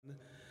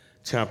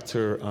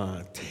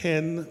chapter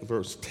 10,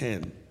 verse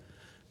 10.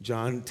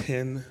 John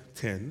 10,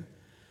 10.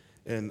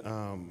 And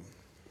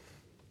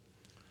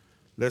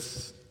we're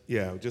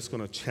just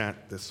going to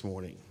chat this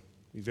morning.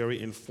 Be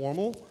very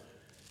informal,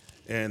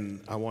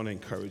 and I want to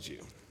encourage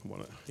you.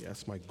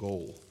 That's my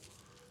goal.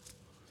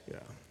 Yeah.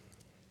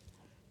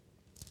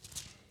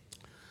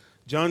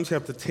 John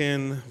chapter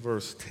 10,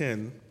 verse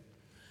 10.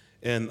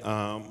 And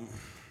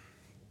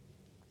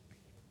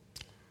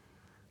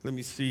let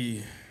me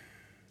see.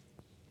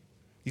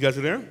 You guys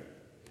are there?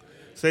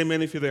 Say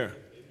amen if you're there.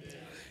 Amen.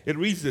 It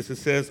reads this. It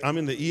says, I'm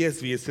in the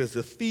ESV. It says,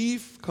 the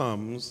thief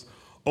comes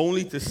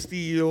only to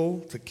steal,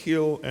 to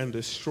kill, and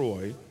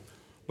destroy.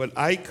 But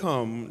I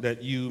come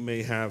that you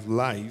may have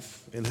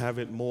life and have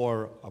it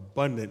more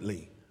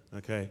abundantly.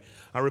 Okay?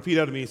 I repeat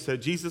after me. It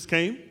said, Jesus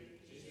came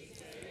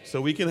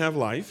so we can have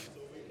life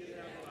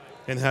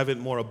and have it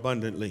more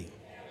abundantly.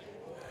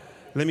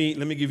 Let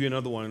me give you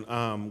another one.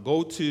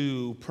 Go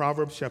to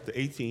Proverbs chapter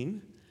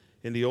 18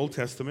 in the Old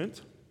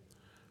Testament.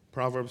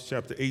 Proverbs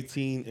chapter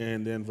 18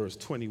 and then verse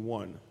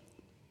 21.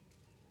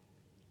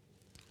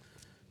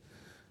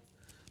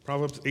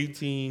 Proverbs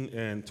 18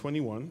 and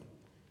 21.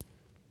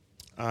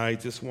 I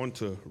just want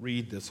to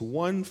read this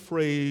one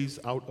phrase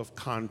out of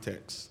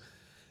context.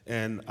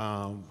 And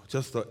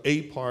just the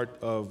A part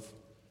of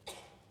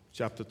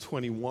chapter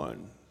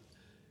 21.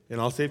 And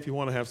I'll say if you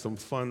want to have some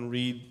fun,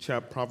 read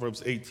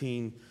Proverbs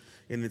 18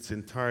 in its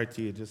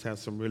entirety. It just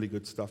has some really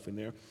good stuff in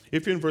there.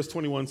 If you're in verse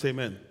 21, say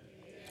amen.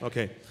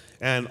 Okay.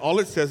 And all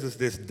it says is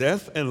this: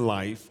 death and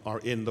life are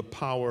in the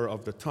power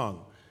of the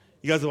tongue.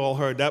 You guys have all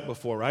heard that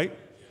before, right?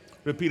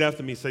 Repeat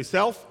after me. Say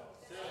self.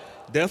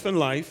 Death and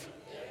life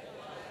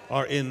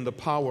are in the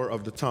power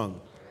of the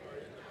tongue.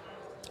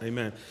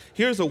 Amen.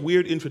 Here's a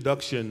weird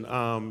introduction,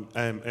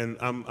 and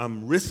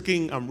I'm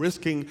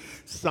risking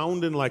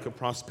sounding like a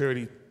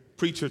prosperity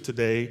preacher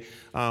today,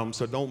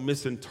 so don't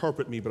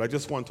misinterpret me, but I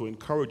just want to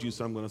encourage you,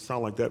 so I'm going to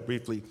sound like that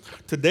briefly.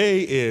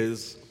 Today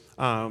is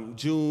April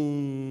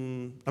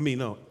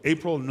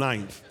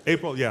 9th.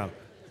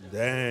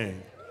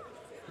 Dang.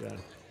 Yeah.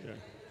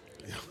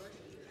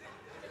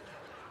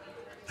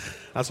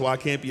 That's why I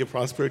can't be a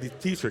prosperity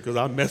teacher, because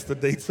I mess the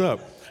dates up.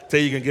 Tell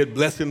you can get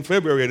blessed in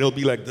February, and it'll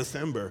be like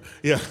December.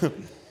 Yeah.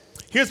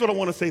 Here's what I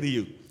want to say to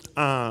you.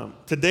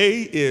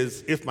 Today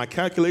is, if my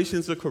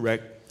calculations are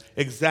correct,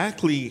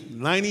 exactly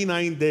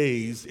 99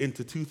 days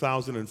into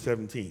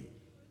 2017.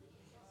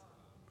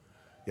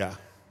 Yeah.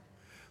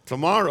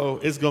 Tomorrow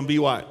is going to be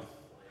what?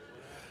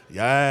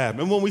 Yeah.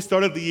 Remember when we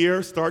started the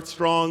year? Start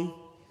strong.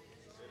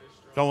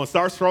 Come on,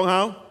 start strong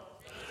how?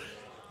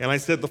 And I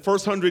said the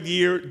first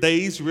 100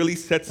 days really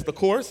sets the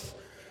course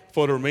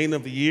for the remainder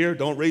of the year.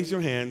 Don't raise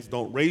your hands.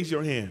 Don't raise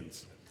your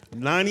hands.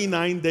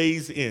 99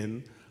 days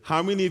in,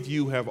 how many of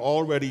you have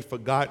already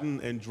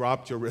forgotten and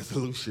dropped your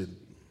resolution?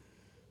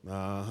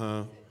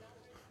 Uh-huh.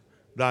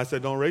 I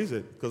said, don't raise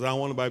it, because I don't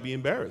want anybody to be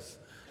embarrassed.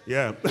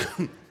 Yeah.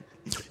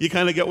 You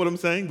kind of get what I'm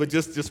saying? But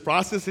just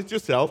process it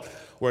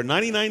yourself. We're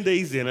 99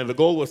 days in, and the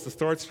goal was to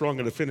start strong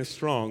and to finish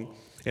strong.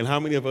 And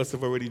how many of us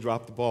have already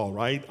dropped the ball,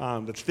 right?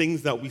 The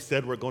things that we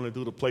said we're going to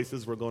do, the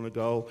places we're going to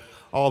go,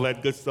 all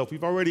that good stuff.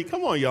 We've already,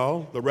 come on,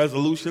 y'all, the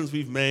resolutions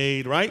we've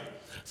made, right?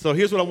 So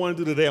here's what I want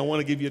to do today. I want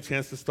to give you a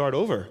chance to start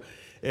over.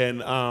 And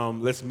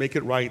let's make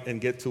it right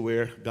and get to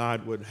where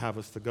God would have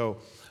us to go.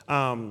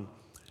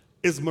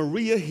 Is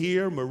Maria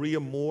here? Maria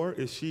Moore,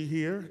 is she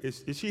here?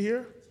 Is she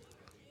here?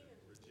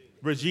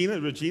 Regina,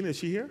 is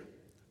she here?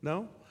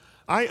 No?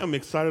 I am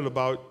excited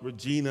about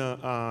Regina.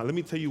 Let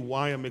me tell you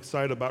why I'm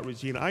excited about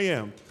Regina.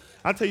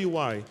 I'll tell you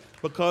why.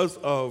 Because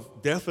of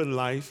death and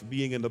life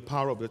being in the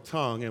power of the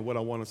tongue, and what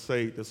I want to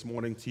say this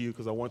morning to you,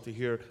 because I want you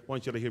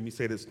to hear me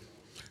say this.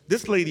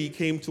 This lady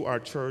came to our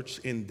church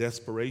in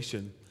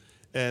desperation,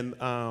 and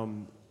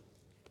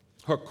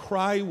her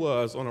cry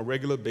was on a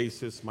regular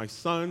basis, my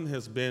son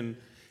has been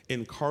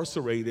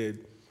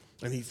incarcerated,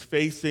 and he's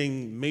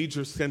facing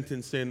major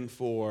sentencing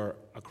for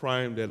a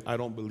crime that I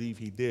don't believe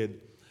he did.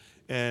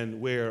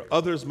 And where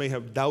others may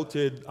have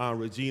doubted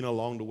Regina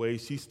along the way,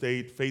 she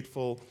stayed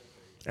faithful,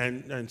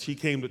 and she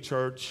came to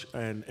church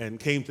and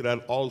came to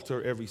that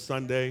altar every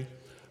Sunday.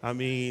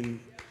 When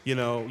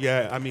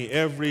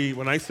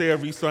I say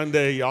every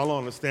Sunday, y'all don't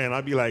understand.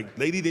 I'd be like,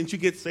 lady, didn't you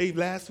get saved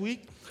last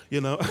week?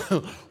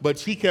 But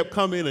she kept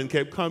coming,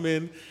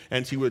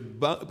 and she would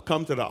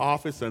come to the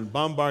office and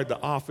bombard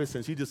the office,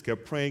 and she just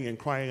kept praying and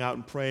crying out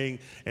and praying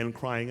and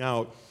crying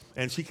out.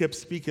 And she kept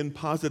speaking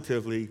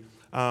positively.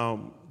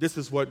 This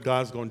is what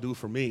God's going to do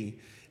for me.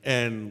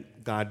 And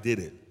God did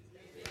it.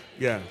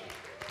 Yeah.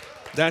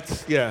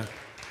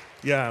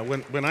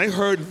 When I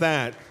heard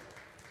that,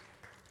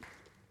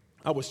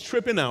 I was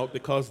tripping out,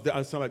 because I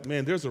was like,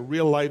 man, there's a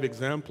real life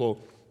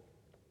example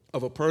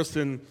of a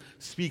person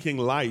speaking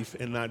life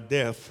and not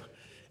death,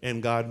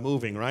 and God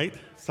moving, right?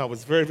 So I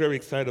was very, very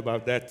excited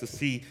about that, to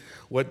see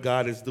what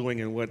God is doing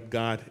and what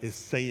God is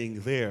saying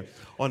there.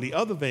 On the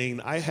other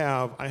vein, I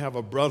have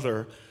a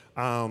brother.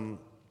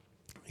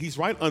 He's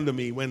right under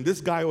me. When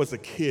this guy was a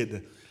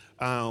kid,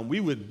 we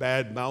would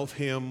badmouth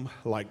him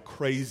like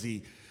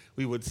crazy.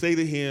 We would say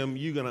to him,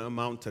 you're going to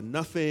amount to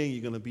nothing.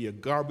 You're going to be a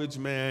garbage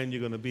man. You're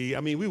going to be,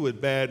 we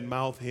would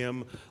badmouth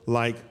him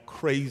like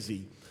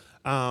crazy.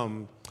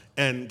 And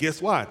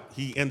guess what?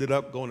 He ended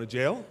up going to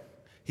jail.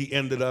 He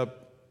ended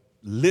up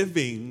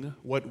living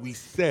what we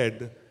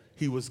said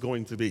he was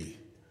going to be.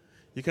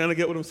 You kind of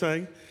get what I'm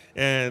saying?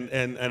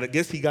 And I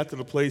guess he got to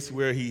the place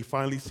where he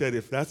finally said,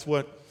 if that's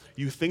what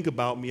you think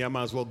about me, I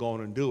might as well go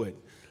on and do it.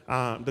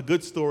 The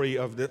good story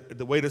of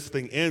the way this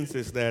thing ends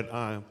is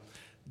that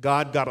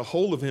God got a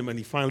hold of him and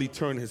he finally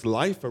turned his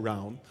life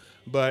around.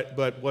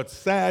 But what's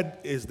sad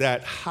is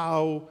that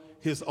how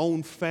his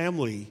own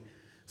family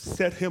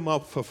set him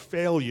up for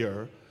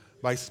failure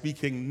by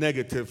speaking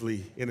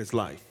negatively in his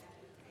life,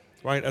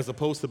 right? As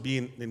opposed to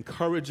being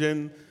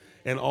encouraging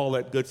and all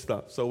that good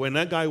stuff. So when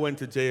that guy went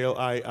to jail,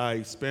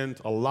 I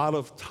spent a lot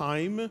of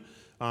time.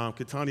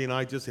 Katani and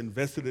I just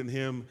invested in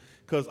him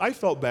because I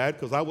felt bad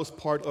because I was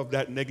part of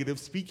that negative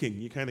speaking.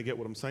 You kind of get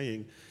what I'm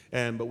saying.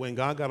 But when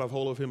God got a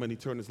hold of him and he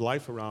turned his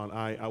life around,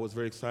 I was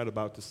very excited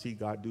about to see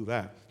God do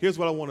that. Here's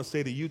what I want to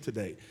say to you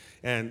today.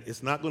 And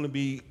it's not going to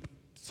be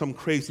some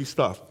crazy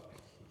stuff.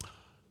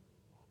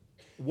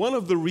 One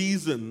of the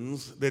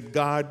reasons that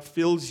God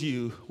fills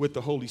you with the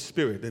Holy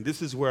Spirit, and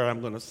this is where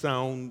I'm going to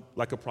sound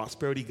like a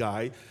prosperity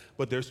guy,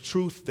 but there's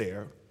truth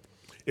there,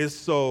 is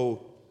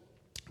so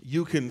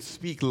you can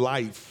speak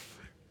life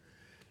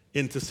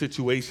into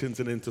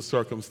situations and into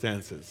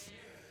circumstances.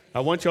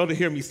 I want y'all to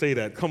hear me say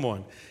that. Come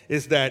on.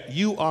 Is that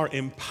you are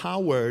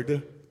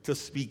empowered to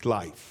speak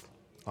life.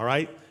 All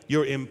right?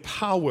 You're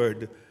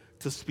empowered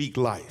to speak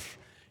life.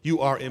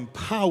 You are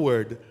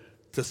empowered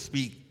to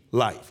speak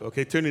life.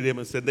 Okay, turn to them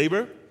and say,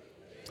 neighbor,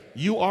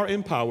 you are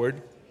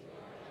empowered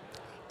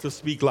to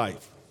speak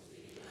life.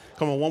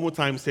 Come on, one more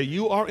time. Say,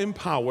 you are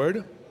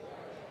empowered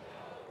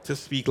to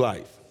speak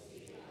life.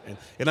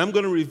 And I'm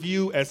going to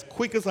review as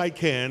quick as I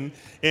can,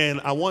 and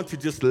I want to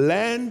just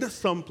land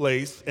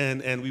someplace,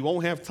 and we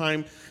won't have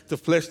time to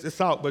flesh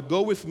this out, but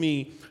go with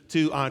me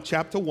to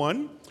chapter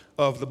 1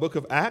 of the book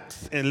of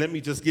Acts, and let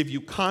me just give you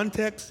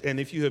context.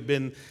 And if you have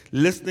been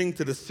listening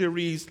to the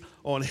series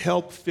on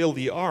Help Fill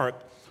the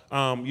Ark,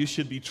 you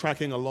should be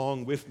tracking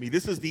along with me.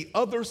 This is the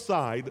other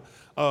side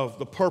of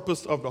the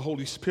purpose of the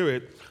Holy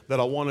Spirit that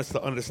I want us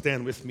to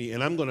understand with me.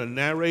 And I'm going to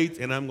narrate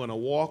and I'm going to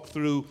walk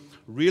through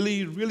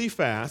really, really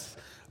fast,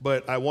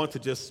 but I want to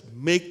just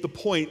make the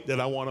point that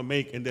I want to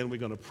make, and then we're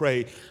going to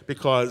pray,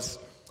 because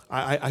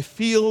I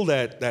feel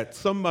that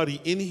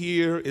somebody in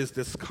here is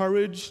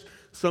discouraged,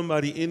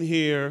 somebody in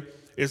here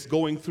is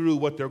going through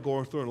what they're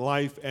going through in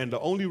life, and the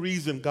only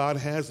reason God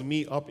has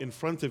me up in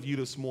front of you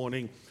this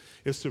morning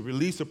is to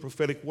release a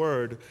prophetic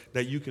word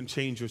that you can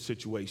change your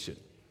situation,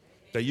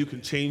 that you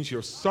can change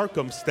your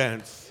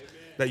circumstance,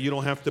 that you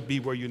don't have to be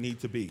where you need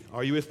to be.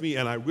 Are you with me?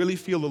 And I really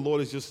feel the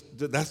Lord is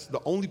that's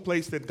the only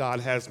place that God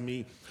has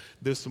me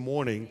this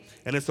morning.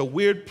 And it's a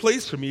weird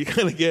place for me to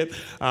kind of get,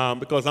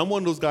 because I'm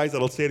one of those guys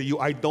that'll say to you,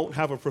 I don't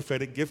have a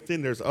prophetic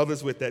gifting. There's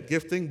others with that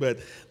gifting, but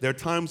there are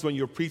times when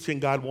you're preaching,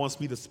 God wants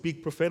me to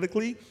speak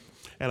prophetically.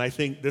 And I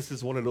think this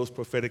is one of those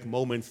prophetic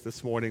moments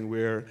this morning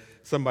where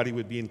somebody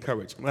would be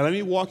encouraged. Now, let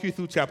me walk you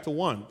through chapter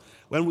 1.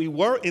 When we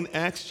were in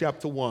Acts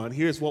chapter 1,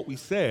 here's what we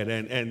said.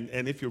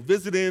 And if you're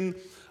visiting,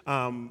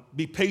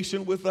 be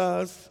patient with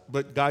us,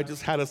 but God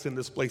just had us in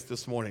this place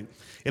this morning.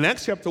 In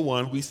Acts chapter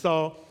 1, we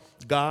saw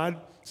God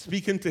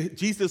speaking to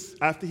Jesus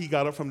after he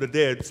got up from the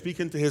dead,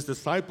 speaking to his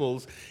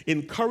disciples,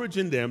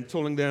 encouraging them,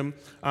 telling them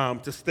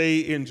to stay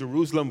in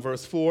Jerusalem,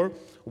 verse 4.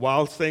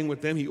 While staying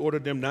with them, he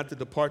ordered them not to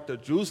depart to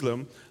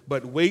Jerusalem,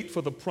 but wait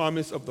for the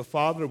promise of the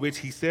Father, which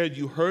he said,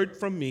 you heard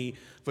from me,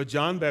 for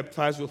John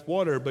baptized with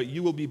water, but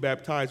you will be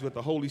baptized with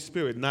the Holy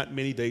Spirit not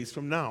many days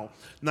from now.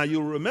 Now,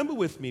 you'll remember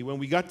with me when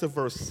we got to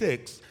verse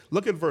 6,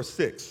 look at verse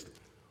 6.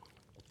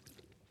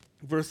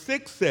 Verse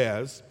 6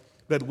 says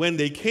that when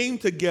they came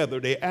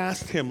together, they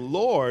asked him,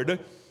 Lord,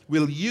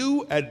 will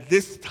you at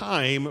this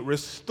time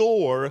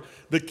restore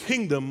the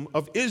kingdom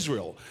of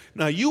Israel?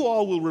 Now, you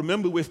all will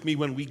remember with me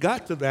when we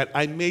got to that,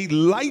 I made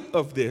light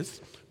of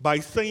this by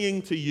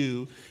saying to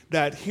you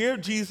that here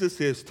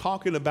Jesus is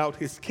talking about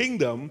his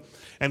kingdom,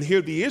 and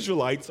here the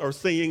Israelites are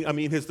saying,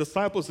 his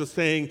disciples are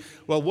saying,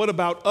 well, what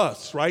about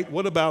us, right?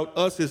 What about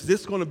us? Is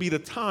this going to be the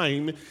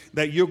time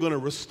that you're going to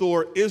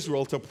restore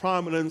Israel to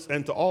prominence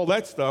and to all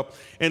that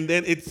stuff? And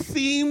then it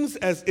seems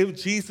as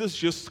if Jesus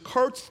just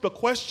skirts the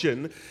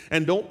question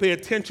and don't pay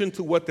attention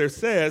to what there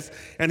says.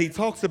 And he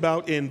talks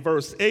about in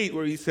verse 8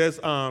 where he says,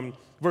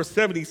 verse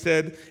 7, he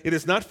said, it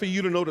is not for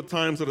you to know the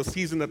times or the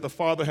season that the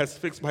Father has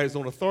fixed by his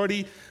own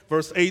authority.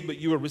 Verse 8, but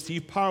you will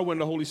receive power when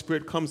the Holy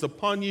Spirit comes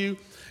upon you,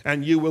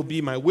 and you will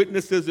be my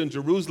witnesses in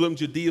Jerusalem,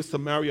 Judea,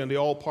 Samaria, and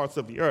all parts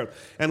of the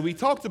earth. And we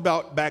talked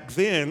about back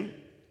then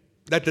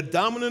that the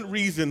dominant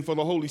reason for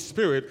the Holy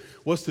Spirit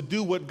was to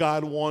do what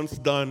God wants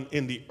done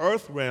in the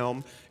earth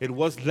realm. It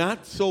was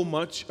not so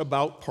much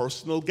about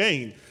personal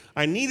gain.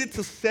 I needed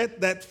to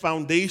set that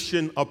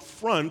foundation up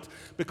front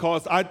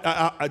because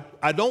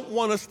I don't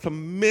want us to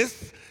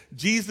miss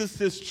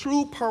Jesus'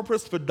 true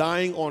purpose for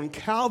dying on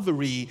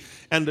Calvary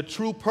and the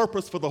true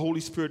purpose for the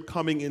Holy Spirit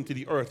coming into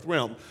the earth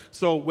realm.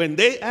 So when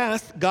they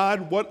asked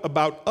God, what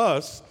about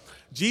us?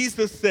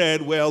 Jesus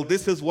said, well,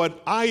 this is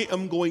what I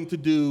am going to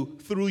do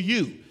through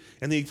you.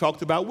 And then he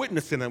talked about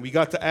witnessing. And we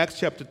got to Acts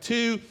chapter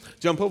 2.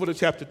 Jump over to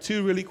chapter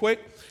 2 really quick.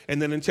 And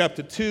then in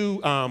chapter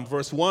 2,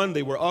 verse 1,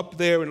 they were up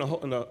there in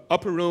the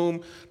upper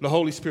room. The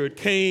Holy Spirit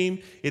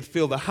came. It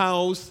filled the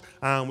house.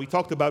 We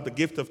talked about the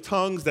gift of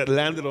tongues that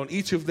landed on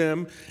each of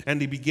them.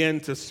 And they began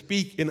to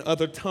speak in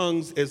other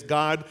tongues as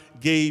God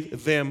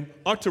gave them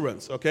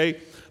utterance, okay?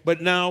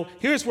 But now,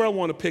 here's where I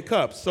want to pick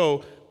up.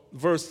 So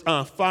verse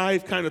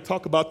 5 kind of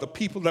talk about the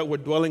people that were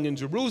dwelling in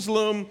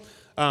Jerusalem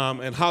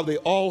and how they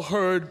all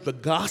heard the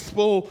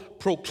gospel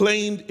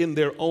proclaimed in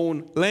their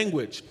own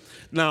language.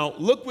 Now,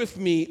 look with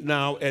me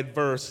now at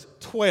verse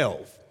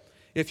 12.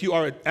 If you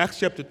are at Acts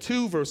chapter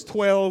 2, verse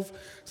 12,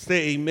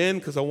 say amen,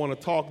 because I want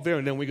to talk there,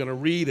 and then we're going to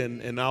read,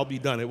 and I'll be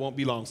done. It won't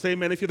be long. Say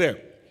amen if you're there.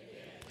 Amen.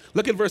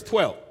 Look at verse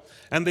 12.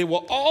 And they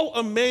were all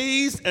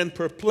amazed and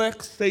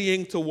perplexed,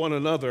 saying to one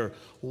another,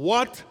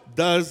 what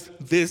does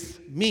this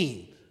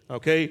mean?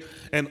 Okay?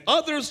 And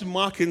others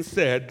mocking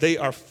said, they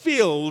are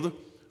filled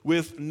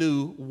with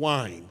new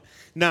wine.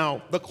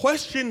 Now, the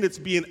question that's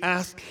being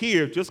asked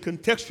here, just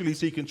contextually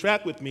so you can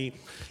track with me,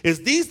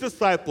 is these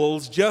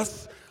disciples,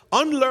 just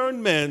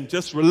unlearned men,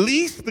 just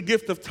released the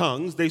gift of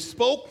tongues. They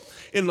spoke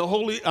in the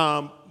holy,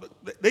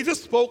 they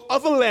just spoke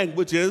other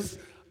languages.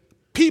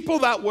 People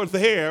that were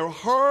there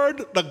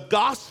heard the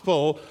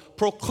gospel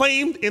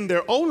proclaimed in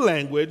their own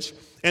language.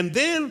 And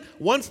then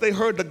once they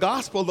heard the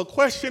gospel, the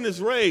question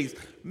is raised,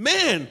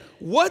 man,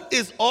 what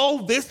is all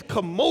this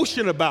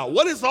commotion about?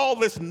 What is all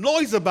this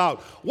noise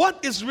about?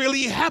 What is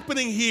really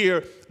happening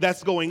here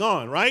that's going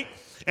on, right?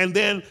 And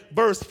then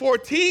verse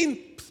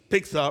 14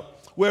 picks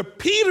up where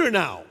Peter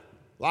now,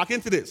 lock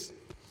into this.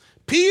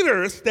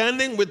 Peter,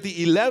 standing with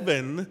the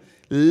 11,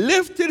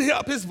 lifted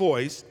up his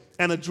voice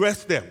and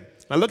addressed them.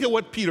 Now look at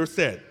what Peter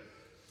said.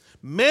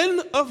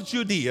 Men of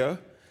Judea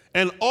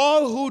and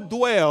all who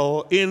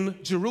dwell in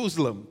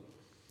Jerusalem,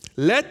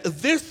 let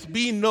this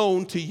be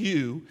known to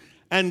you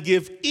and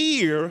give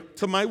ear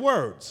to my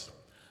words.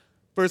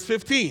 Verse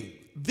 15,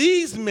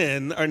 these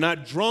men are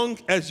not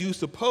drunk as you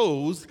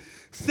suppose,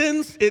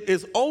 since it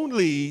is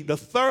only the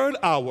third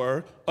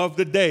hour of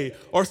the day,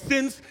 or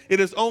since it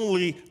is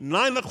only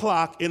 9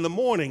 o'clock in the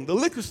morning. The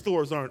liquor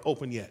stores aren't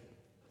open yet.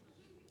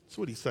 That's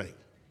what he's saying.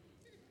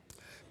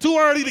 Too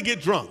early to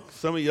get drunk.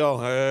 Some of y'all,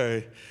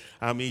 hey,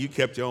 you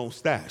kept your own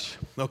stash.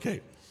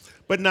 Okay.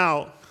 But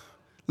now,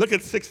 look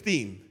at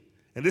 16.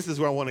 And this is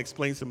where I want to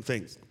explain some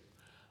things.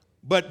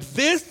 But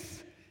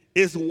this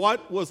is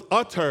what was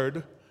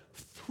uttered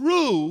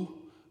through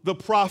the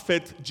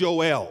prophet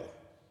Joel.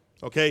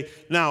 Okay?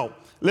 Now,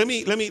 let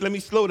me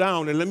slow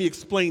down and let me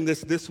explain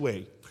this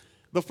way.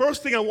 The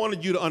first thing I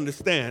wanted you to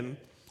understand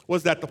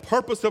was that the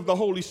purpose of the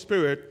Holy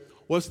Spirit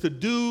was to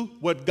do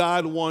what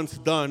God wants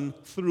done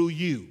through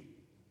you.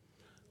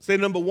 Say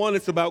number one,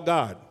 it's about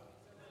God.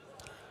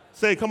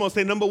 Say, come on,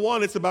 say number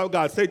one, it's about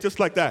God. Say it just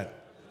like that.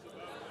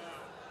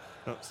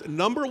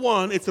 Number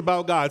one, it's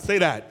about God. Say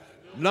that.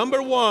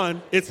 Number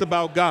one, it's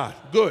about God.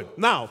 Good.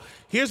 Now,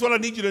 here's what I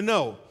need you to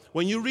know.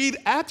 When you read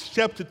Acts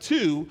chapter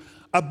 2,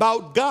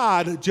 about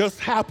God just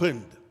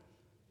happened.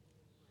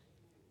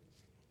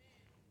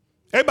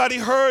 Everybody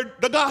heard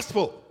the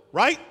gospel,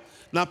 right?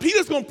 Now,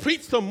 Peter's going to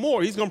preach some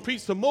more. He's going to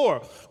preach some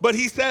more. But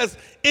he says,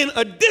 in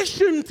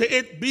addition to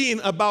it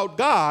being about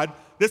God,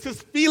 this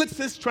is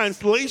Felix's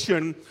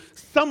translation,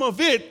 some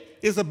of it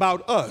is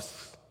about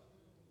us.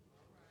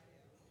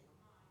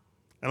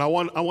 And I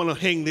want to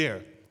hang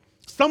there.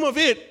 Some of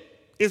it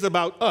is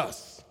about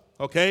us,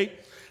 okay?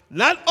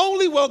 Not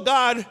only will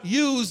God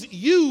use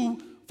you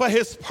for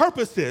his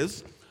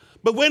purposes,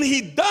 but when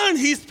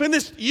he's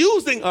finished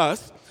using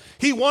us,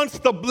 he wants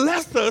to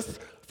bless us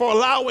for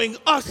allowing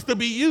us to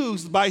be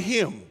used by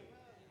him.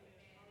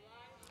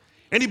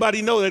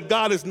 Anybody know that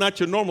God is not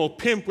your normal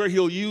pimp where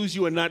he'll use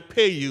you and not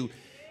pay you?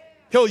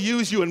 He'll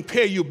use you and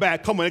pay you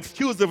back. Come on,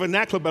 excuse the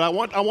vernacular, but I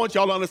want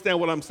y'all to understand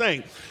what I'm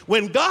saying.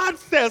 When God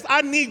says,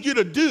 I need you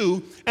to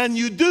do, and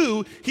you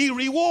do, he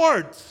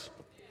rewards.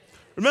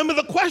 Remember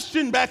the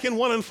question back in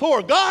 1 and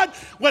 4. God,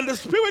 when the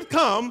Spirit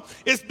comes,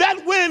 is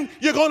that when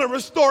you're going to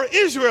restore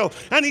Israel?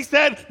 And he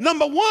said,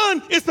 number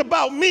one, it's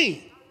about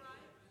me.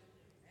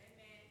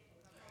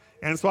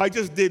 And so I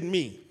just did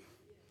me.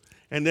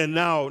 And then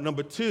now,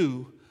 number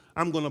two,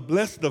 I'm going to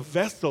bless the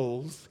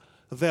vessels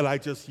that I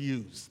just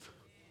used.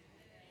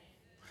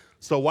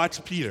 So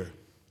watch Peter.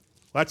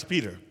 Watch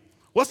Peter.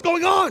 What's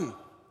going on?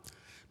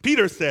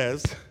 Peter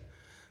says,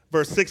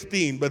 verse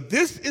 16, but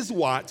this is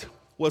what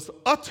was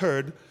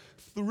uttered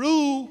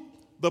through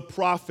the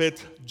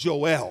prophet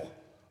Joel.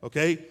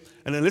 Okay?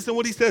 And then listen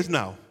what he says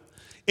now.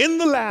 In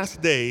the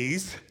last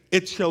days,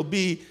 it shall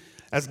be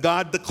as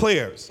God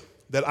declares,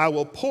 that I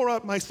will pour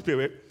out my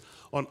spirit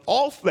on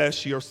all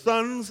flesh. Your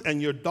sons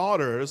and your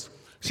daughters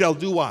shall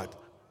do what?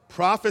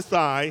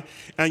 Prophesy,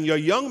 and your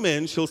young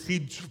men shall see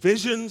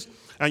visions,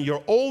 and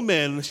your old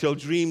men shall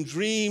dream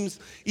dreams,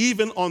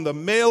 even on the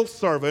male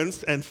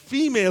servants and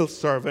female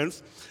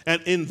servants.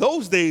 And in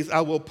those days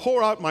I will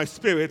pour out my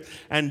spirit,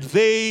 and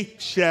they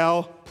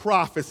shall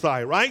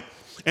prophesy, right?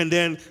 And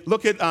then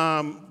look at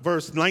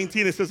verse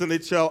 19. It says, and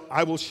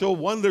I will show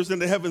wonders in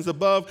the heavens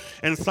above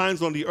and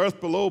signs on the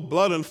earth below,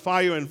 blood and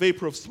fire and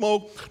vapor of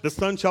smoke. The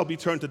sun shall be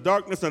turned to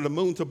darkness and the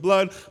moon to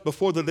blood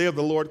before the day of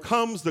the Lord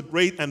comes, the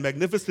great and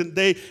magnificent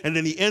day. And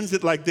then he ends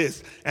it like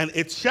this. And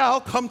it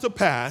shall come to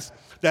pass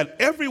that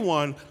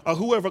everyone or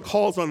whoever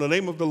calls on the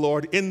name of the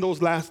Lord in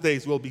those last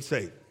days will be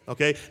saved.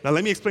 Okay, now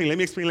let me explain.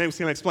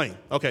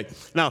 Okay,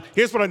 now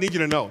here's what I need you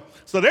to know.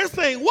 So they're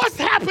saying, what's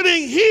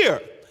happening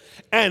here?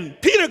 And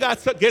Peter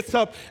gets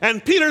up,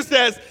 and Peter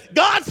says,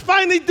 God's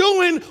finally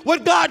doing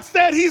what God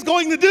said he's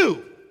going to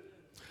do.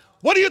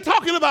 What are you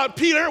talking about,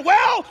 Peter?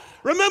 Well,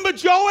 remember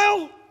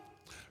Joel?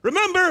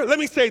 Remember, let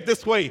me say it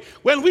this way.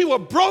 When we were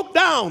broke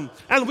down,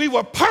 and we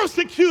were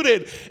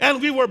persecuted,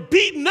 and we were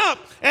beaten up,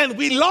 and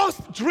we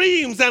lost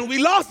dreams, and we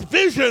lost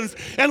visions,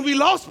 and we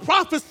lost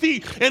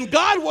prophecy, and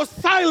God was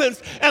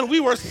silenced, and we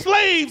were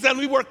slaves, and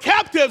we were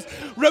captives.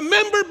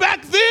 Remember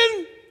back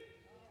then?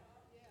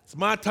 It's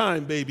my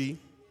time, baby.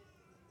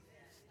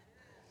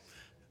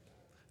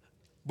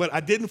 But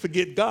I didn't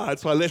forget God,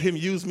 so I let him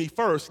use me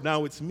first.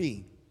 Now it's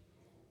me.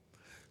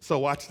 So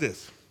watch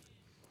this.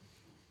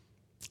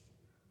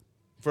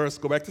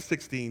 Go back to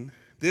 16.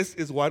 This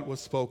is what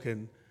was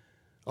spoken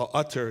or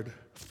uttered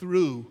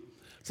through.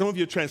 Some of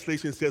your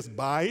translation says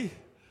by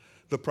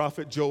the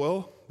prophet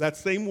Joel. That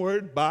same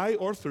word, by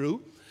or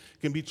through,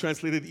 can be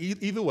translated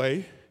either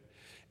way.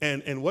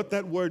 And what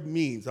that word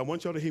means, I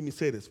want y'all to hear me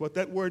say this. What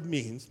that word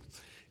means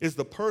is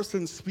the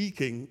person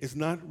speaking is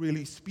not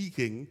really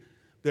speaking.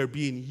 They're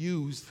being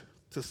used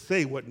to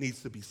say what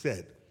needs to be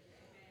said.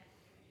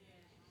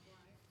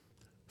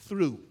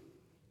 Through.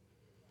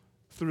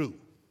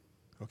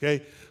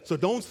 Okay? So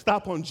don't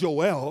stop on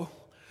Joel.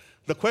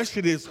 The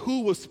question is,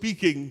 who was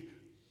speaking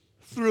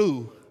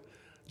through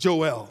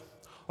Joel?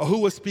 Or who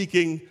was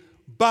speaking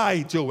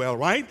by Joel,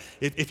 right?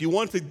 If you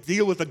want to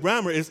deal with the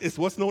grammar, it's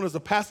what's known as a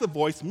passive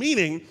voice,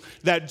 meaning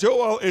that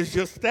Joel is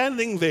just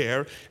standing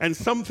there and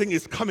something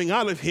is coming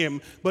out of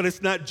him, but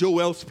it's not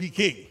Joel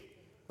speaking.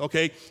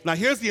 Okay, now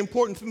here's the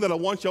important thing that I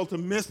want y'all to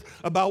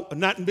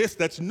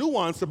that's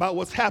nuance about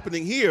what's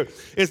happening here,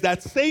 is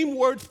that same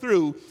word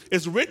through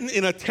is written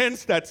in a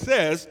tense that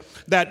says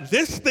that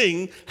this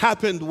thing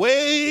happened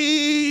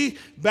way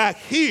back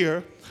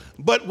here,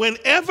 but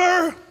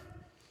whenever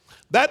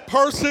that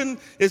person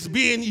is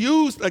being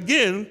used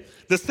again,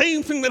 the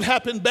same thing that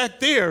happened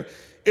back there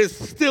is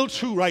still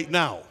true right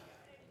now.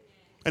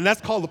 And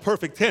that's called the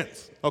perfect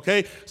tense.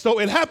 Okay, so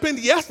it happened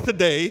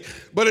yesterday,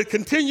 but it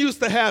continues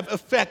to have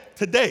effect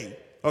today.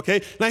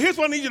 Okay, now here's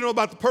what I need you to know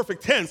about the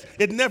perfect tense.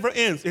 It never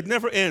ends.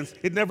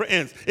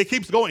 It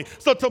keeps going.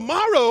 So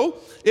tomorrow,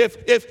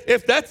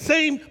 if that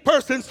same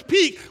person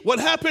speak, what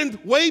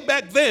happened way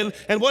back then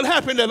and what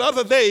happened that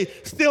other day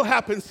still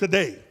happens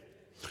today.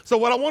 So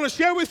what I want to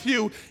share with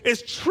you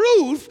is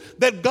truth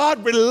that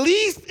God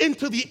released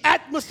into the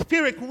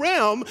atmospheric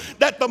realm,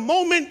 that the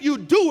moment you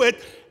do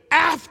it,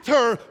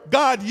 after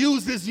God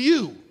uses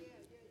you,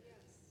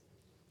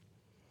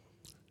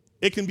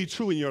 it can be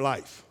true in your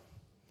life.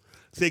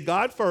 Say,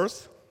 God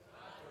first,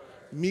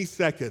 me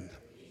second.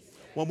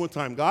 One more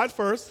time. God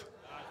first,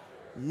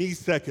 me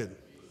second.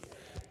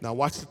 Now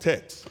watch the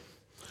text.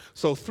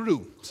 So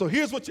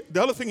here's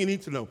the other thing you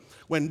need to know.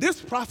 When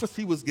this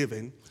prophecy was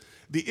given,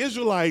 the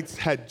Israelites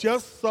had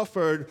just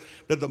suffered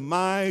the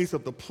demise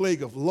of the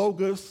plague of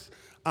locusts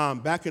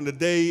back in the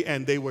day,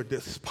 and they were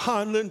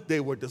despondent,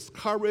 they were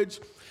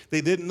discouraged.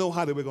 They didn't know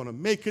how they were going to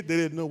make it. They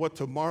didn't know what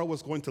tomorrow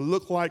was going to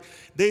look like.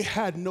 They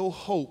had no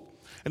hope.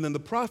 And then the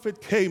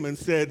prophet came and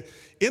said,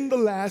 in the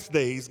last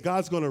days,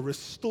 God's going to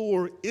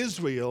restore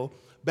Israel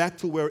back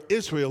to where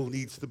Israel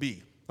needs to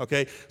be.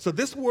 Okay? So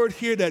this word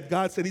here that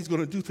God said he's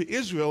going to do to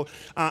Israel,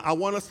 I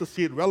want us to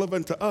see it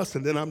relevant to us,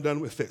 and then I'm done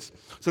with this.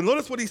 So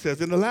notice what he says.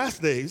 In the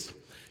last days,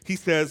 he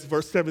says,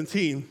 verse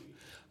 17,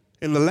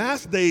 in the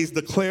last days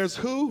declares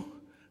who?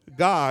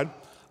 God,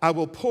 I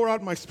will pour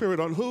out my spirit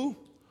on who?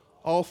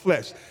 All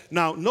flesh.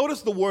 Now,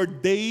 notice the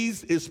word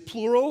days is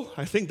plural.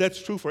 I think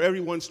that's true for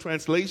everyone's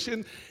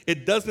translation.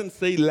 It doesn't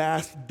say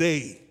last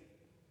day.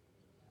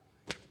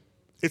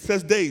 It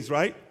says days,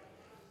 right?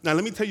 Now,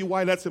 let me tell you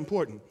why that's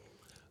important.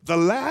 The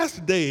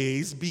last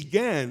days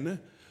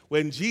began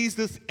when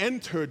Jesus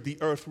entered the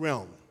earth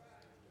realm.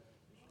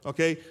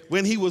 Okay?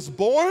 When he was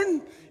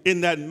born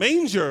in that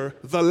manger,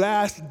 the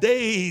last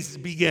days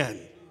began.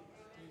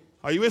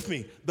 Are you with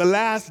me? The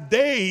last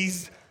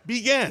days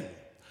began.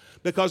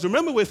 Because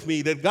remember with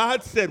me that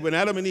God said when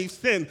Adam and Eve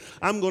sinned,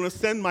 I'm going to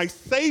send my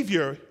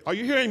Savior. Are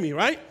you hearing me,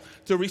 right?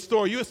 To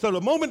restore you. So the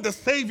moment the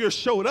Savior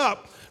showed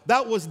up,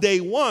 that was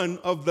day one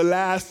of the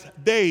last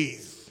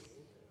days.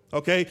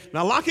 Okay?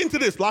 Now lock into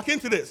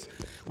this.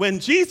 When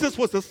Jesus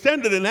was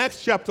ascended in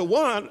Acts chapter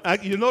 1,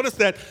 you notice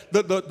that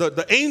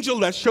the angel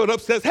that showed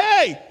up says,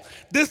 hey,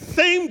 this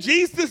same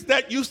Jesus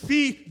that you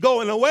see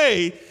going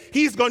away,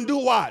 he's going to do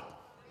what?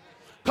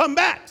 come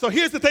back. So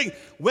here's the thing.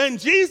 When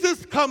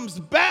Jesus comes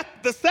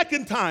back the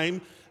second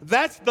time,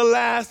 that's the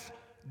last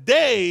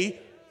day,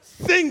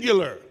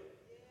 singular.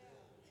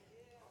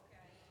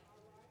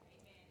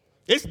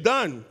 It's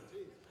done.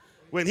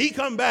 When he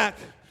come back,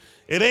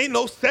 it ain't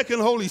no second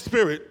Holy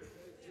Spirit,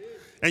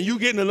 and you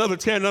getting another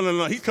 10.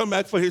 No. He's come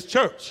back for his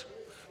church.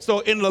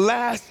 So in the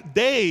last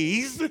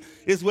days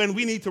is when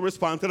we need to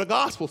respond to the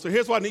gospel. So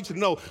here's what I need you to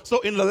know. So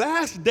in the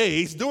last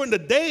days, during the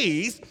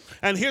days,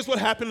 and here's what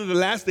happened in the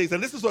last days,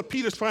 and this is what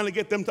Peter's trying to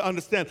get them to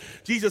understand.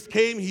 Jesus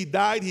came, he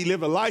died, he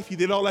lived a life, he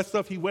did all that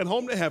stuff, he went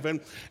home to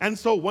heaven. And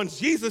so once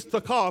Jesus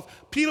took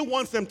off, Peter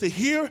wants them to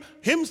hear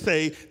him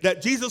say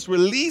that Jesus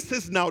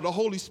releases now the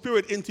Holy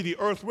Spirit into the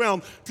earth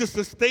realm to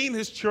sustain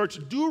his church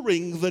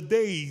during the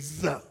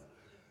days.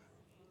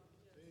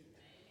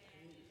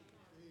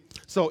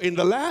 So in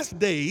the last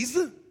days,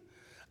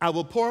 I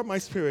will pour out my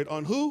Spirit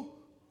on who?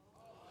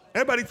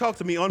 Everybody talk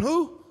to me. On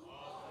who?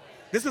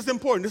 This is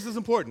important. This is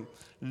important.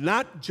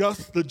 Not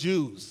just the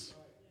Jews.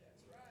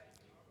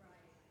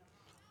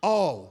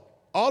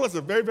 All. All is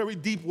a very, very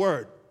deep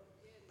word.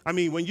 I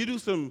mean, when you do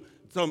some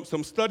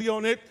study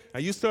on it,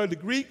 and you study the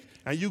Greek,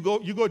 and you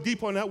go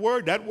deep on that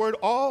word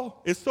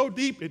all is so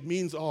deep, it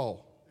means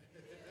all.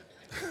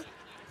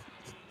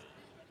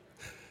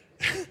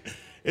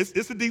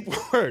 It's a deep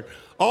word.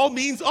 All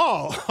means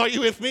all. Are you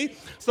with me?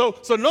 So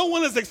no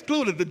one is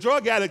excluded. The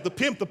drug addict, the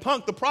pimp, the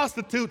punk, the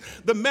prostitute,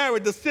 the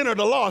married, the sinner,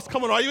 the lost.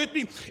 Come on, are you with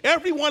me?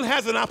 Everyone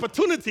has an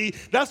opportunity.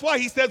 That's why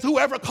he says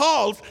whoever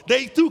calls,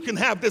 they too can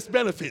have this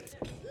benefit.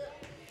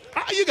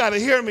 You got to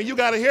hear me. You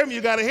got to hear me.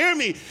 You got to hear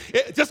me.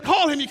 Just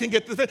call him. You can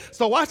get this.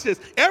 So watch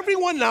this.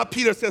 Everyone now,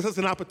 Peter says, has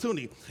an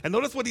opportunity. And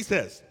notice what he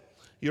says.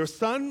 Your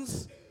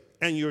sons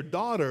and your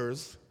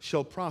daughters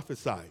shall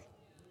prophesy.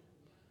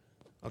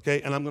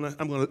 Okay, and I'm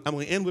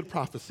gonna end with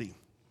prophecy.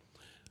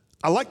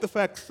 I like the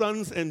fact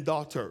sons and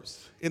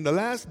daughters. In the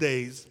last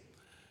days,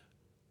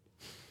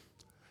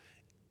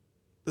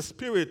 the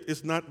Spirit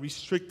is not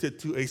restricted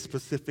to a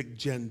specific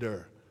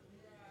gender.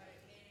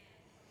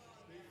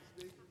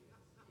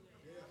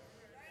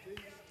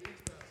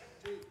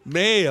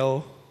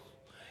 Male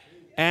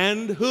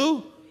and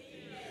who?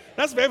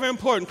 That's very, very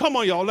important. Come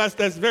on, y'all. That's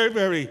very,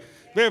 very,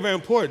 very, very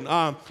important.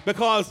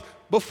 Because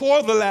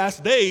before the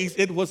last days,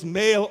 it was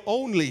male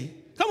only.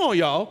 Come on,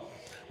 y'all.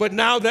 But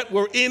now that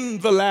we're in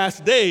the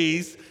last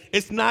days,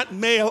 it's not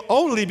male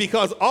only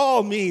because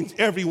all means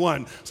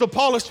everyone. So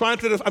Peter's trying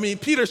to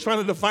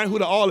define who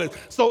the all is.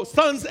 So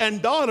sons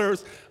and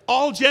daughters,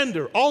 all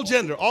gender,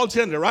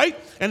 right?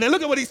 And then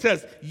look at what he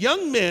says.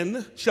 Young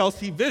men shall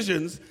see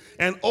visions,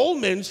 and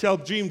old men shall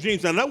dream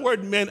dreams. And that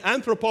word men,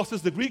 anthropos,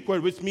 is the Greek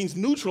word, which means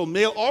neutral,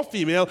 male or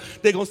female.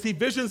 They're going to see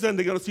visions and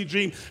they're going to see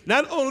dreams.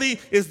 Not only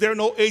is there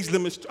no age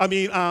limit,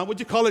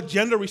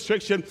 gender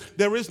restriction,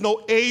 there is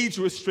no age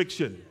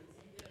restriction.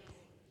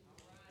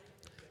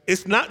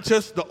 It's not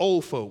just the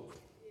old folk,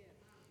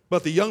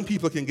 but the young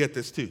people can get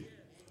this too.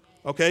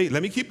 Okay,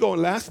 let me keep going.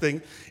 Last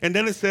thing. And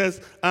then it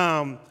says,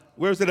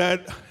 where's it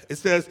at? It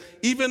says,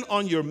 even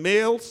on your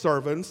male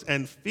servants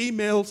and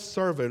female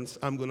servants,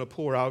 I'm going to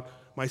pour out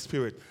my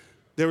Spirit.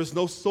 There is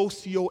no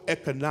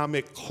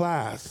socioeconomic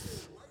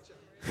class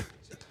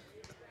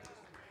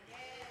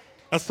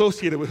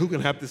associated with who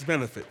can have this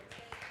benefit.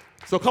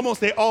 So come on,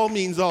 say all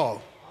means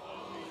all.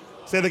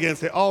 Say it again,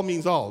 say all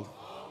means all.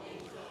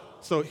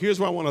 So here's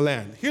where I want to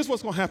land. Here's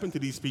what's going to happen to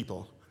these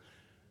people.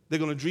 They're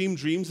going to dream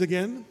dreams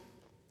again.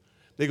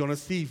 They're going to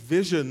see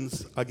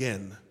visions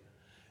again.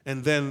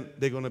 And then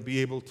they're going to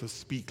be able to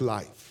speak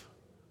life,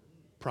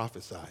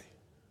 prophesy.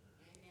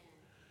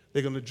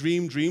 They're going to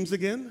dream dreams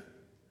again.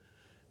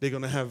 They're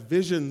going to have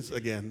visions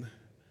again,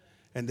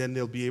 and then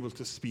they'll be able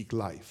to speak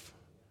life,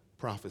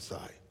 prophesy.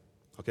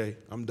 Okay,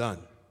 I'm done.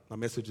 My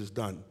message is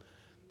done.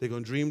 They're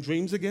going to dream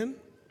dreams again.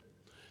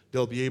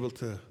 They'll be able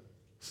to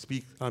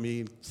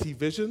see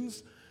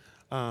visions,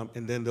 and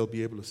then they'll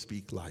be able to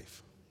speak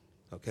life.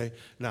 Okay.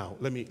 Now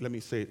let me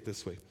say it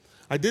this way.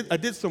 I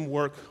did some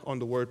work on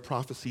the word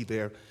prophecy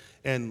there,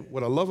 and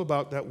what I love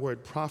about that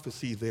word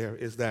prophecy there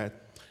is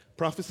that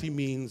prophecy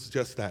means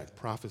just that,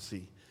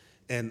 prophecy,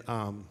 and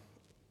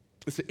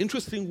it's an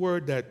interesting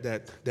word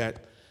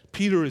that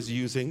Peter is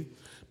using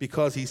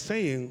because he's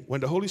saying, when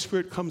the Holy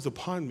Spirit comes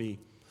upon me,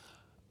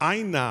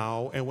 I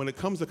now, and when it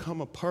comes to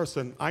come a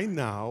person, I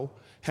now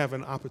have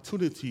an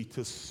opportunity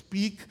to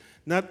speak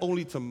not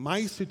only to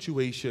my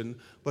situation,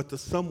 but to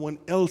someone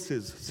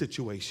else's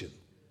situation,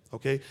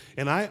 okay?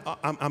 And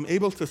I'm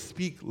able to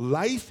speak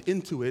life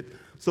into it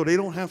so they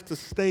don't have to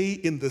stay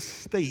in the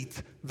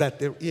state that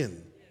they're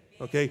in.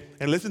 Okay,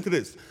 and listen to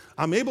this.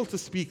 I'm able to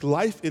speak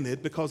life in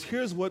it because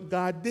here's what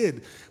God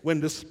did. When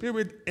the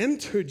Spirit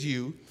entered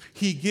you,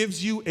 He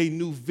gives you a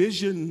new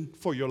vision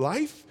for your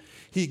life.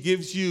 He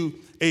gives you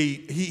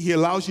He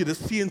allows you to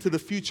see into the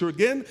future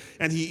again,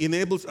 and He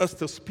enables us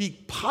to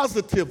speak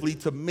positively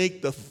to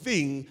make the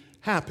thing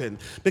happen.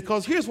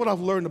 Because here's what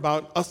I've learned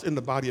about us in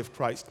the body of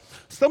Christ.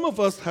 Some of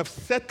us have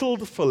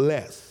settled for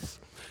less.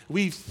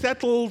 we've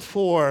settled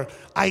for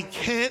I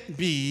can't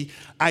be,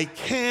 I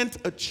can't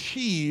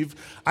achieve,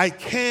 I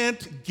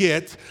can't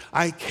get,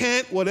 I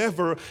can't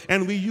whatever,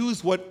 and we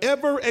use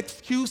whatever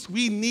excuse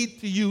we need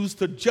to use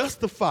to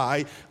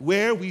justify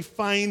where we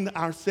find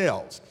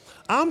ourselves.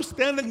 I'm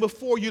standing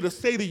before you to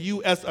say to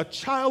you as a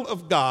child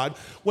of God,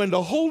 when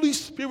the Holy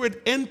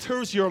Spirit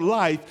enters your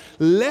life,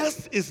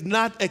 less is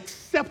not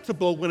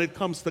acceptable when it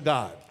comes to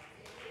God.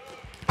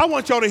 I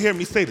want y'all to hear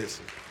me say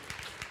this.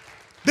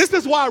 This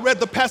is why I read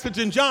the passage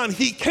in John.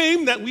 He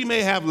came that we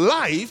may have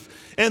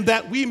life and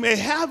that we may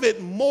have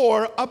it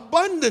more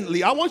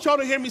abundantly. I want y'all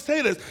to hear me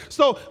say this.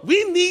 So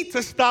we need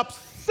to stop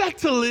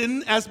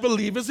settling as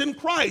believers in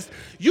Christ.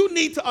 You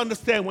need to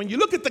understand, when you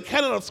look at the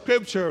canon of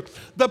Scripture,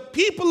 the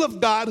people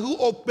of God who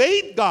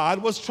obeyed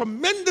God was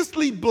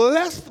tremendously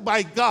blessed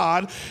by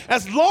God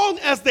as long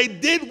as they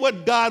did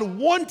what God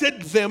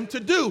wanted them to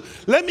do.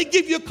 Let me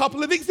give you a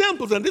couple of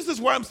examples, and this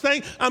is where I'm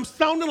saying I'm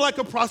sounding like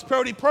a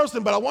prosperity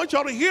person, but I want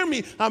y'all to hear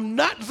me. I'm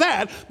not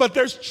that, but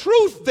there's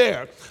truth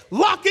there.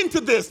 Lock into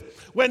this.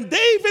 When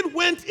David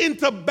went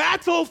into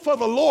battle for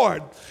the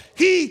Lord,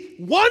 he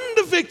won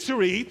the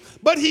victory,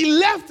 but he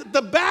left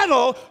the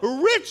battle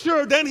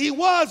richer than he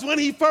was when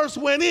he first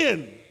went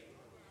in.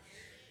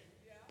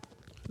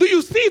 Do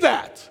you see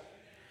that?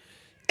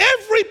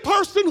 Every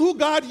person who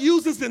God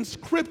uses in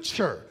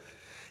Scripture,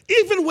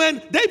 even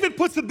when David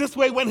puts it this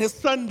way, when his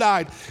son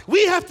died,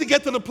 we have to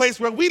get to the place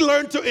where we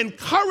learn to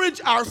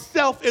encourage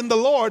ourselves in the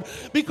Lord,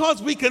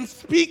 because we can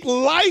speak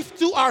life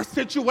to our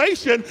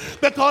situation,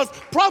 because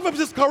Proverbs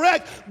is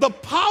correct. The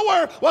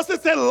power, what's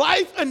it say?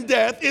 Life and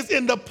death is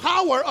in the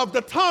power of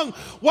the tongue.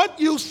 What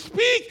you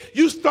speak,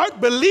 you start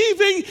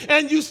believing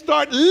and you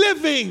start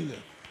living.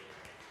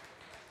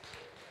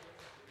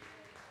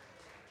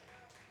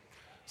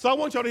 So I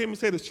want y'all to hear me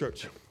say this,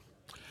 church.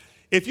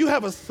 If you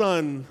have a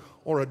son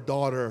or a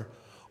daughter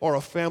or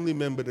a family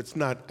member that's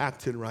not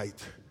acting right,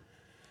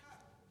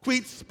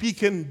 quit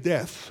speaking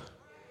death.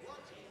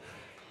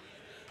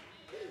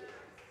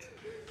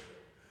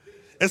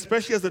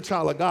 Especially as a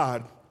child of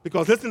God,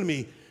 because listen to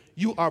me,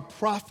 you are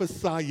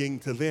prophesying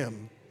to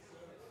them.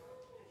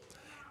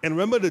 And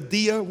remember the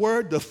dia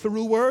word, the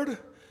through word?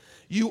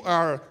 You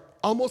are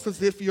almost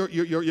as if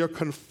you're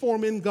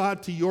conforming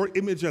God to your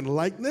image and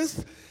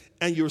likeness,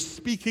 and you're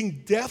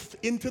speaking death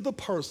into the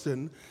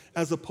person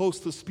as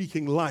opposed to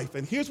speaking life.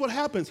 And here's what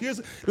happens.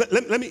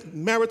 Let me,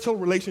 marital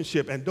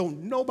relationship, and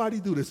don't nobody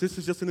do this. This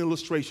is just an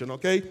illustration,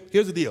 okay?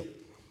 Here's the deal.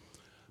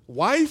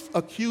 Wife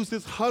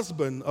accuses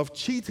husband of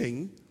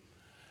cheating,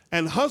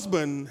 and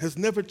husband has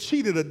never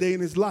cheated a day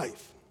in his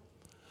life.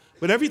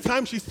 But every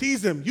time she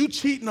sees him, you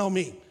cheating on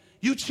me.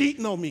 You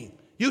cheating on me.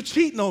 You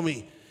cheating on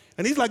me.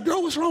 And he's like,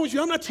 girl, what's wrong with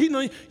you? I'm not cheating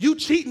on you. You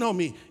cheating on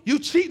me. You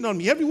cheating on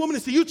me. Every woman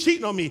that says, you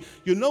cheating on me.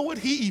 You know what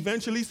he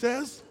eventually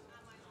says?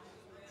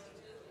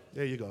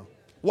 There you go.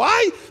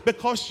 Why?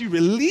 Because she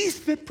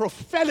released it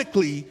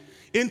prophetically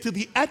into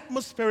the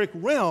atmospheric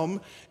realm,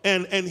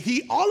 and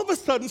he all of a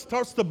sudden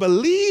starts to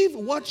believe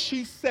what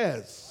she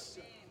says.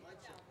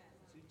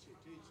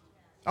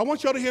 I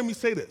want y'all to hear me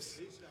say this.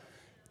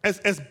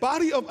 As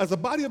a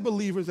body of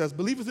believers, as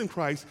believers in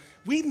Christ,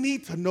 we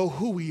need to know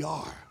who we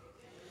are.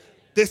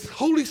 This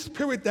Holy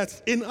Spirit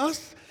that's in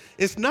us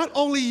is not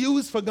only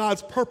used for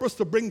God's purpose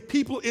to bring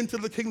people into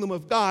the kingdom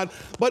of God,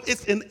 but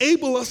it's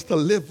enable us to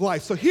live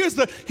life. So here's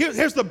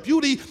the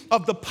beauty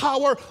of the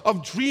power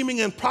of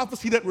dreaming and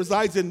prophecy that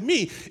resides in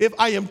me. If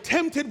I am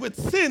tempted with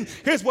sin,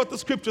 here's what the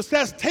Scripture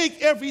says: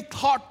 take every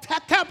thought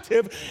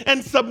captive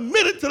and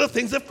submit it to the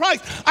things of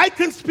Christ. I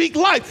can speak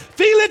life.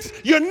 Felix,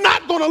 you're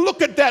not going to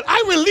look at that.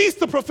 I release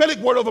the prophetic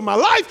word over my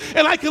life,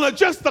 and I can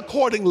adjust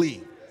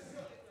accordingly.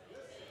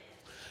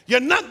 You're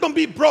not going to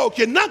be broke.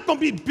 You're not going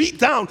to be beat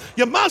down.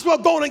 You might as well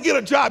go and get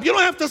a job. You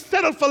don't have to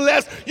settle for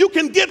less. You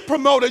can get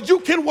promoted. You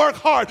can work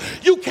hard.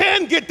 You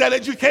can get that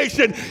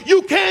education.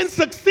 You can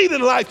succeed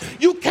in life.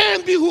 You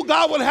can be who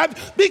God would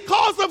have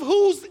because of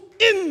who's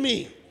in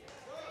me.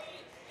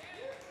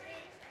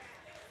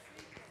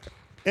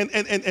 And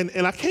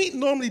I can't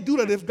normally do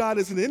that if God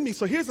isn't in me.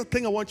 So here's the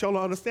thing I want y'all to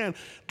understand.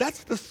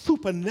 That's the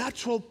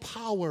supernatural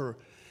power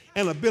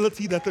and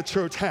ability that the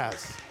church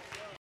has.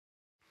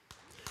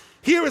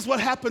 Here is what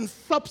happened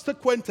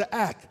subsequent to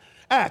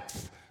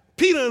Acts.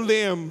 Peter and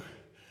them,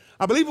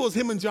 I believe it was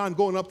him and John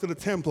going up to the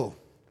temple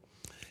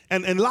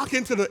and lock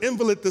into the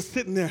invalid that's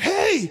sitting there.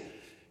 Hey,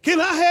 can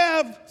I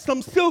have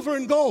some silver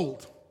and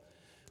gold?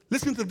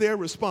 Listen to their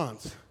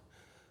response.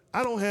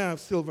 I don't have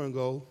silver and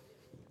gold,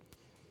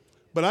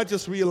 but I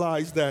just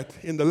realized that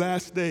in the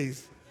last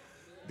days,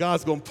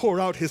 God's going to pour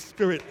out his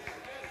Spirit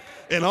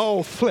in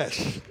all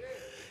flesh.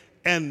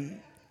 And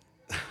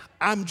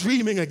I'm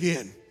dreaming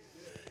again.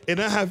 And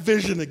I have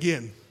vision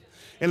again.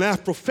 And I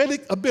have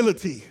prophetic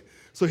ability.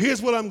 So here's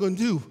what I'm going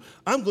to do.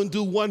 I'm going to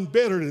do one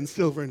better than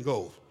silver and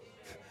gold.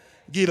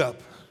 Get up.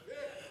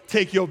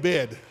 Take your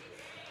bed.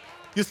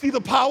 You see the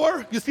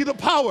power? You see the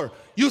power?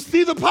 You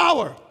see the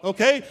power,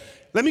 okay?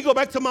 Let me go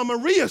back to my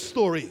Maria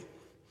story.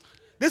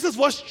 This is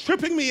what's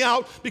tripping me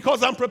out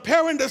because I'm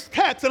preparing this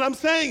text and I'm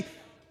saying,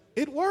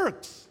 it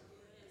works.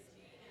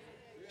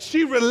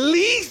 She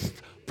released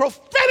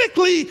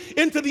prophetically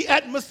into the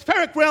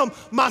atmospheric realm.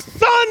 My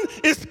son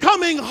is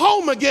coming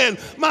home again.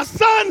 My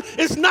son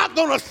is not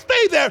going to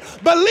stay there.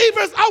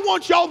 Believers, I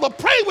want y'all to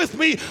pray with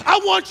me. I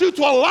want you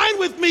to align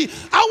with me.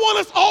 I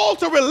want us all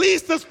to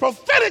release this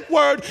prophetic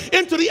word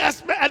into the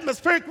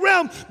atmospheric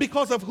realm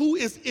because of who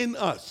is in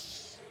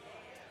us.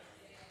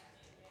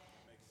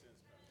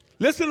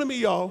 Listen to me,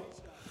 y'all.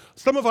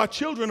 Some of our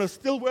children are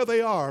still where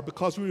they are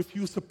because we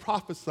refuse to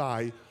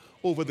prophesy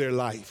over their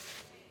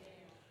life.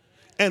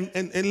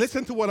 And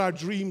listen to what our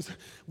dreams,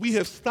 we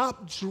have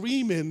stopped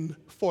dreaming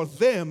for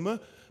them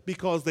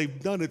because they've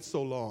done it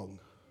so long.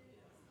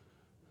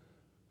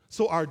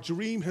 So our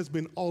dream has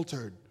been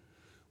altered.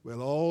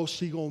 Well, all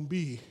she gonna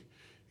be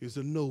is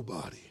a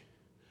nobody.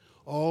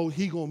 All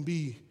he gonna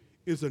be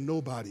is a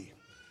nobody.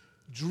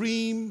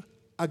 Dream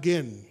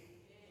again.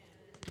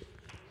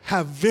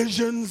 Have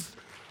visions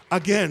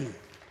again.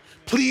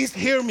 Please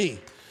hear me.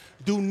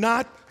 Do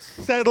not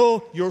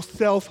settle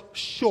yourself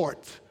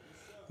short.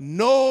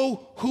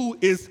 Know who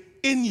is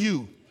in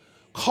you.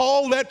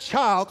 Call that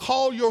child,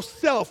 call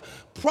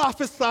yourself,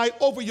 prophesy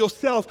over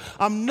yourself.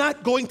 I'm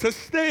not going to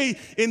stay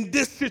in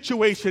this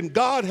situation.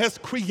 God has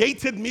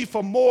created me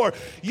for more.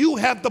 You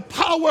have the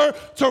power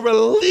to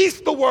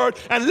release the word,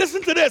 and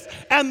listen to this,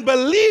 and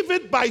believe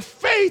it by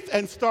faith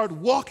and start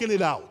walking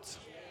it out.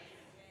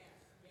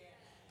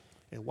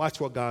 And watch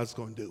what God's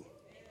going to do.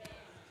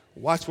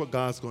 Watch what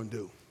God's going to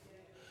do.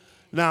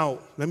 Now,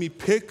 let me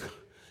pick,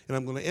 and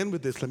I'm going to end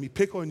with this. Let me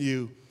pick on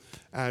you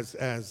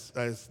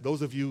as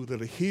those of you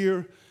that are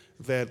here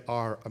that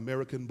are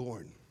American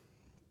born.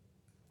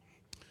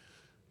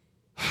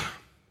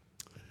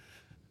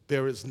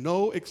 There is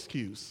no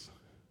excuse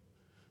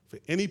for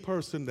any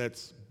person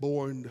that's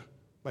born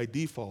by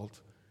default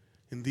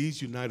in these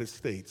United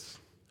States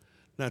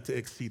not to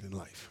exceed in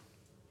life.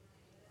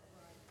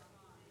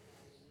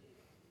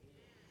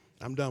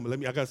 I'm done, but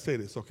I got to say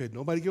this, okay?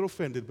 Nobody get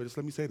offended, but just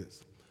let me say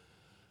this.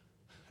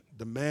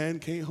 The man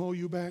can't hold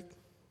you back.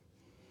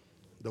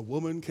 The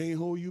woman can't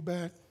hold you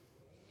back.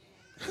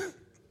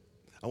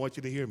 I want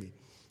you to hear me.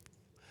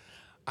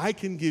 I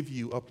can give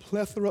you a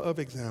plethora of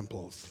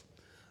examples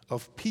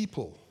of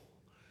people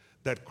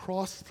that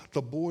crossed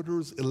the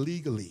borders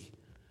illegally,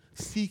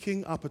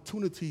 seeking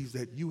opportunities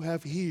that you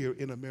have here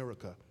in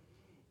America.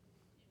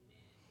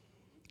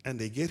 And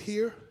they get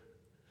here,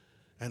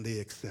 and they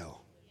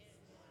excel.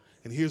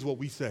 And here's what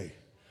we say.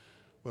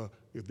 Well,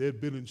 if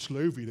they'd been in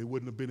slavery, they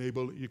wouldn't have been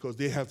able, because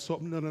they have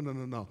something.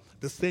 No.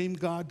 The same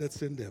God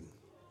that's in them.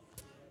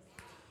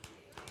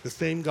 The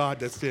same God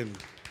that's in.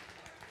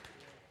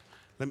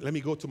 Let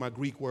me go to my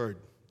Greek word.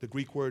 The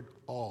Greek word,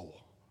 all.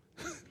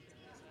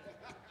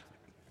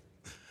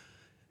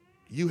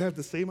 You have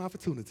the same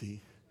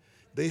opportunity.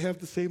 They have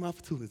the same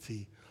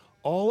opportunity.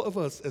 All of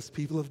us as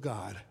people of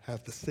God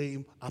have the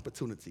same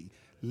opportunity.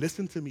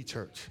 Listen to me,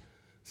 church.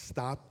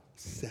 Stop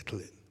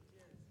settling.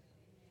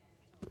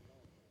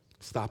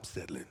 Stop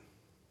settling.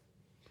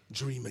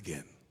 Dream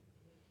again.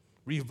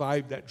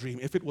 Revive that dream.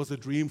 If it was a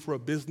dream for a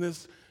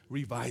business,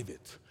 revive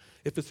it.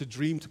 If it's a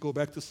dream to go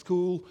back to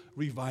school,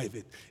 revive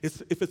it.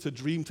 If it's a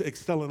dream to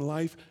excel in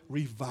life,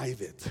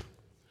 revive it.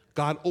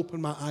 God, open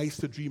my eyes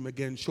to dream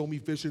again. Show me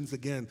visions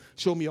again.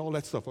 Show me all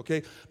that stuff,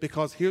 okay?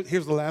 Because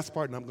here's the last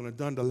part, and I'm going to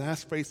done. The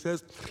last phrase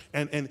says,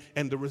 and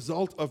the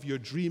result of your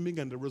dreaming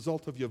and the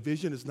result of your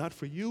vision is not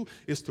for you,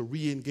 it's to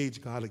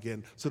re-engage God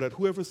again. So that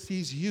whoever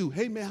sees you,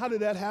 hey, man, how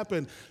did that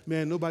happen?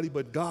 Man, nobody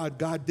but God.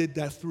 God did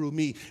that through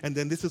me. And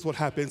then this is what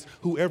happens.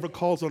 Whoever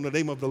calls on the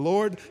name of the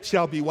Lord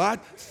shall be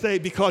what?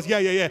 Saved. Because,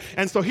 yeah.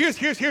 And so here's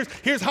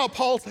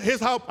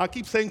how I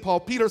keep saying Paul.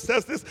 Peter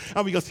says this, and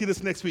we're going to see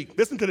this next week.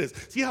 Listen to this.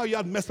 See how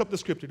y'all messed up the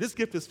scripture. This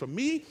gift is for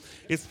me,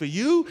 it's for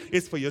you,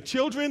 it's for your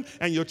children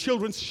and your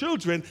children's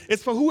children.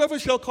 It's for whoever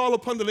shall call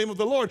upon the name of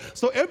the Lord.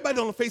 So everybody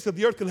on the face of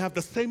the earth can have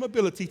the same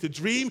ability to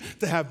dream,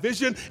 to have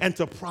vision, and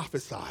to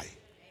prophesy.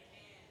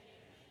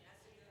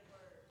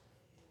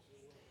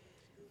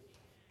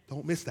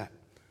 Don't miss that.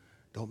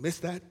 Don't miss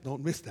that.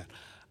 Don't miss that.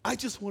 I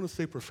just want to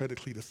say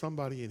prophetically to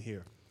somebody in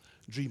here,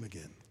 dream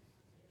again.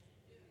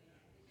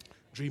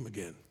 Dream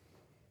again.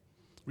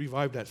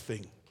 Revive that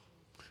thing.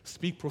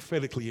 Speak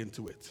prophetically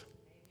into it.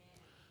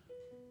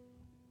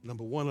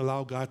 Number one,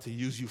 allow God to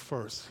use you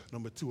first.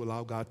 Number two,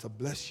 allow God to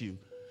bless you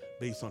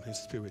based on his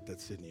spirit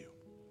that's in you.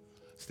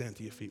 Stand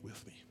to your feet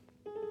with me.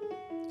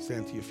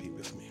 Stand to your feet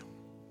with me.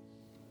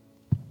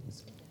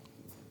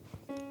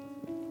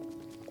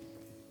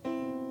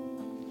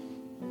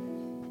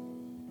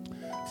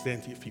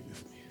 Stand to your feet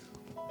with me.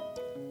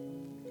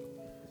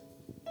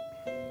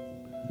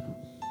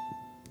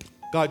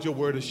 God, your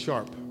word is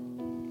sharp.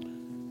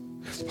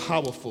 It's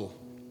powerful.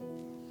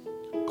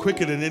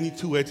 Quicker than any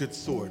two-edged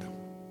sword.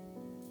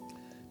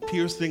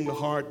 Piercing the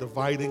heart,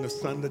 dividing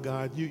asunder,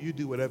 God. You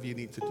do whatever you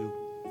need to do.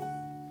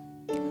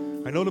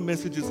 I know the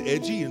message is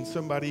edgy, and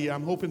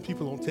I'm hoping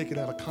people don't take it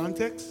out of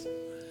context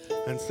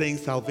and saying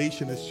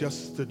salvation is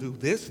just to do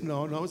this.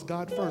 No, it's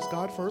God first,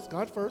 God first,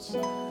 God first.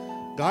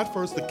 God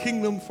first, the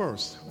kingdom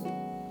first.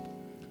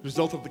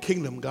 result of the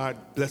kingdom, God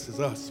blesses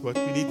us. But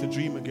we need to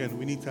dream again.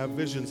 We need to have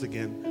visions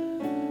again.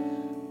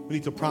 We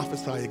need to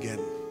prophesy again.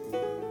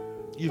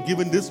 You've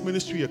given this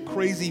ministry a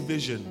crazy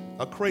vision,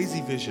 a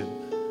crazy vision.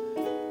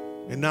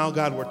 And now,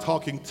 God, we're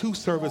talking 2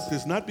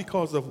 services, not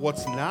because of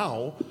what's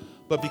now,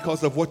 but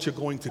because of what you're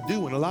going to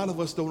do. And a lot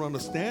of us don't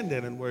understand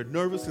that, and we're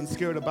nervous and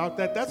scared about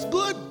that. That's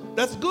good.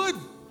 That's good.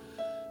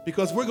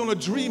 Because we're going to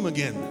dream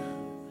again.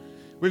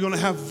 We're going to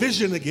have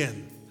vision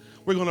again.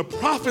 We're going to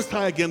prophesy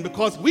again,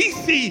 because we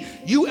see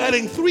you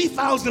adding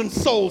 3,000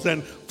 souls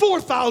and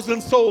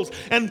 4,000 souls,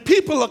 and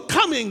people are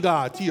coming,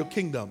 God, to your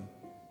kingdom.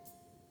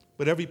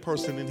 But every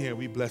person in here,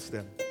 we bless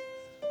them.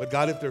 But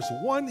God, if there's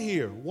one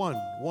here, one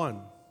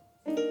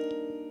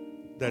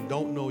that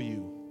don't know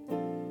you,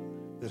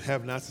 that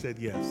have not said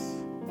yes,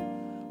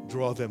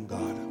 draw them,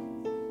 God.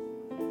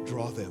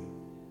 Draw them.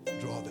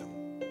 Draw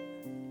them.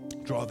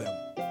 Draw them.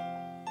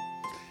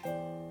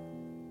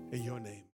 In your name.